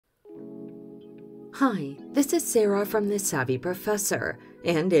Hi, this is Sarah from The Savvy Professor,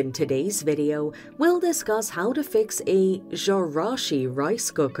 and in today's video, we'll discuss how to fix a Zojirushi rice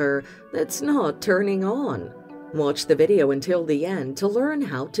cooker that's not turning on. Watch the video until the end to learn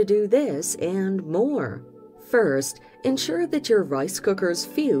how to do this and more. First, ensure that your rice cooker's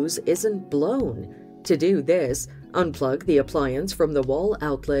fuse isn't blown. To do this, unplug the appliance from the wall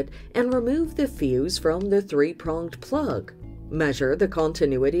outlet and remove the fuse from the three-pronged plug. Measure the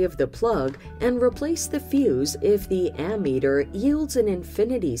continuity of the plug and replace the fuse if the ammeter yields an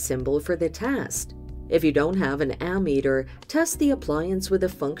infinity symbol for the test. If you don't have an ammeter, test the appliance with a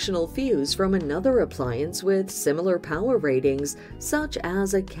functional fuse from another appliance with similar power ratings, such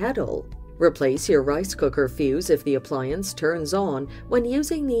as a kettle. Replace your rice cooker fuse if the appliance turns on when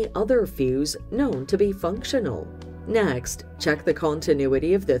using the other fuse known to be functional. Next, check the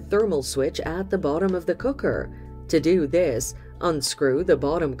continuity of the thermal switch at the bottom of the cooker. To do this, unscrew the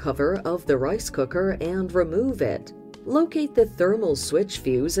bottom cover of the rice cooker and remove it. Locate the thermal switch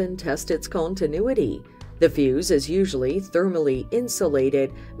fuse and test its continuity. The fuse is usually thermally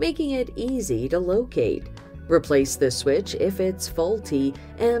insulated, making it easy to locate. Replace the switch if it's faulty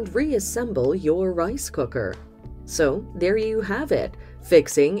and reassemble your rice cooker. So there you have it.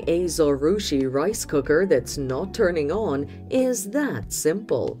 Fixing a Zojirushi rice cooker that's not turning on is that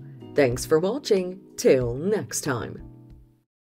simple. Thanks for watching. Till next time.